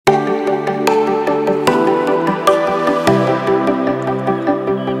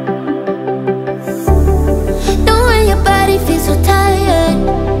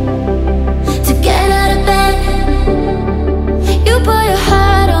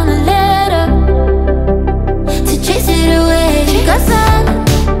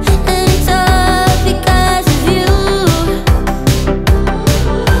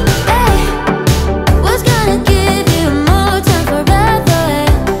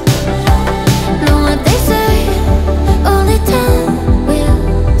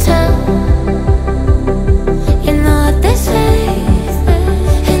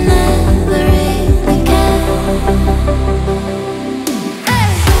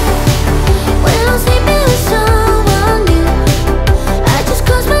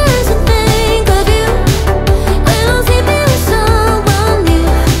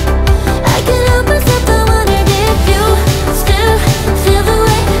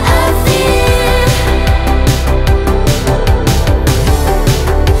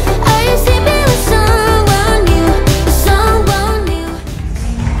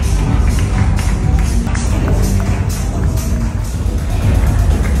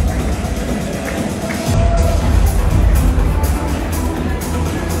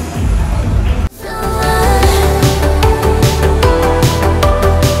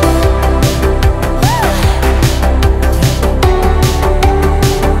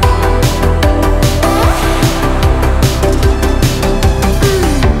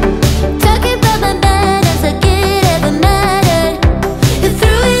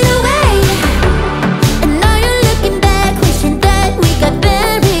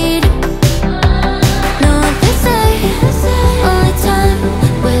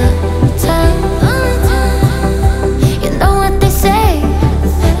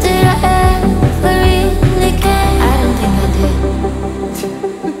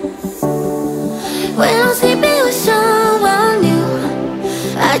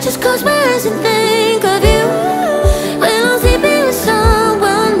just close my eyes and think of you when I'm sleeping with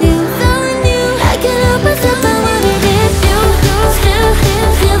someone new. I can't help myself, I wonder if you still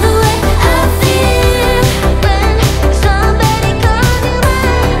feel the way I feel when somebody calls you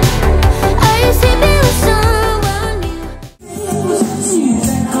mine. Are you sleeping with someone new?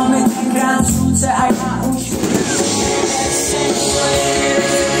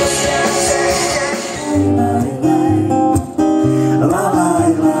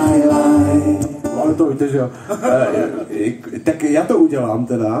 To víte, že jo. Tak já to udělám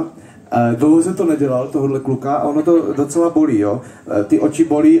teda. Dlouho jsem to nedělal, tohohle kluka, a ono to docela bolí, jo. Ty oči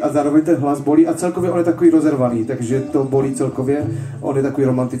bolí a zároveň ten hlas bolí a celkově on je takový rozervaný, takže to bolí celkově. On je takový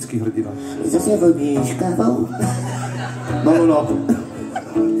romantický hrdina. Zase vodíš kávou? No.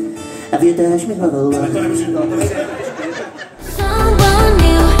 A větáš mi hlavou. Ale to nemůžu, Someone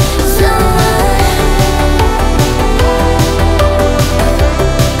new,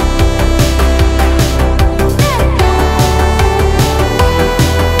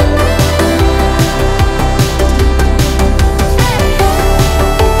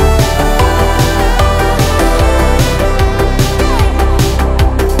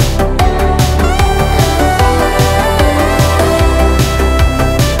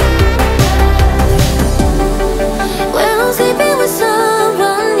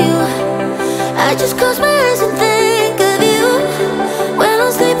 I just close my eyes and think of you when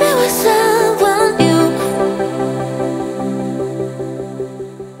I'm sleeping with someone new.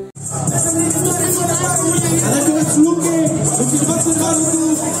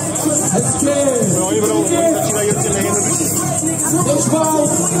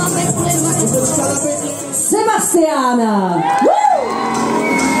 Sebastiana!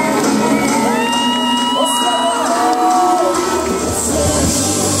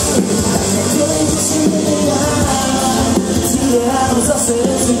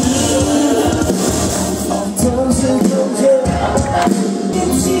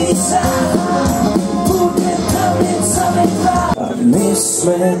 My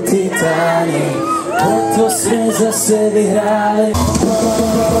jsme titáni, proto jsme zase vyhráli.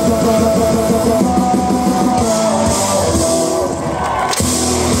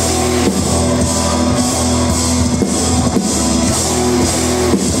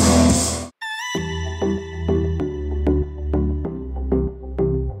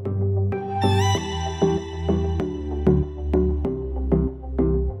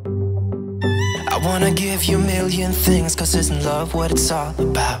 I wanna give you a million things, cause isn't love what it's all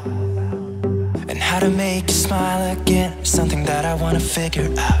about? And how to make you smile again is something that I wanna figure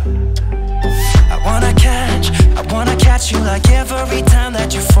out. I wanna catch you like every time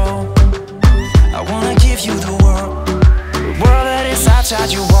that you fall. I wanna give you the world that is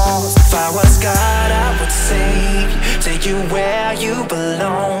outside your walls. If I was God, I would save you, take you where you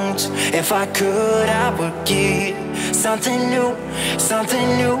belonged. If I could, I would give something new,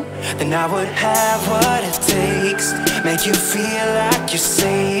 then I would have what it takes. Make you feel like you're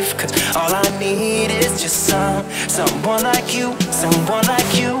safe, cause all I need is just someone like you, someone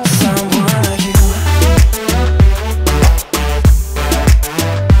like you, someone like you.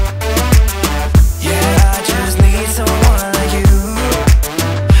 Yeah, I just need someone like you,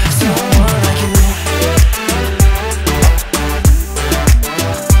 someone like you.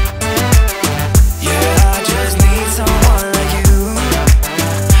 Yeah, I just need someone like you,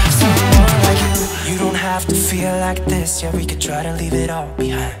 someone like you. You don't have to feel like this, yeah, we could try to leave it all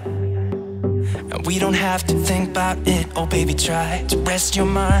behind. And we don't have to think about it, oh baby, try to rest your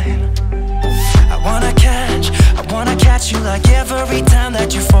mind. I wanna catch you like every time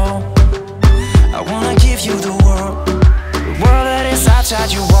that you fall. I wanna give you the world that is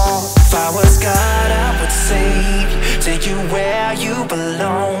outside your wall. If I was God, I would save you, take you where you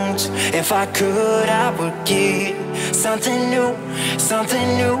belonged. If I could, I would give something new,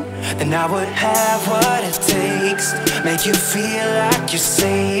 then I would have what it takes. Make you feel like you're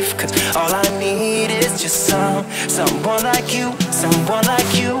safe, cause all I need is just someone like you, someone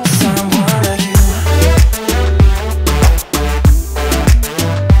like you, someone like you.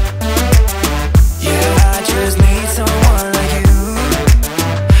 Yeah, I just need someone like you,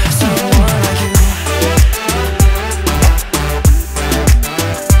 someone like you.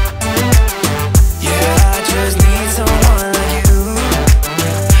 Yeah, I just need someone like you,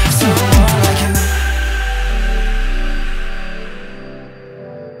 someone like you.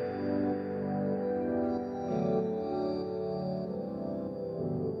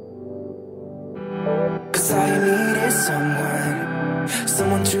 Cause all you need is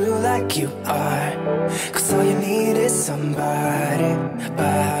someone true like you are. Cause all you need is somebody.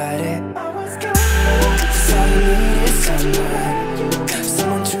 Cause all you need is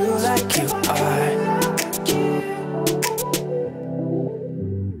someone true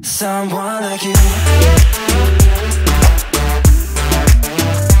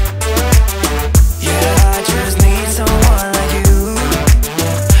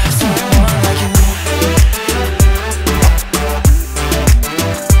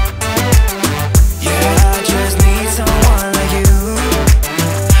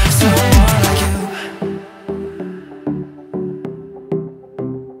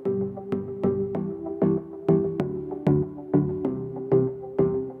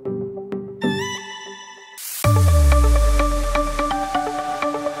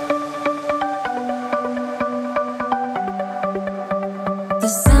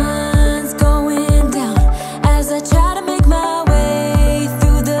sound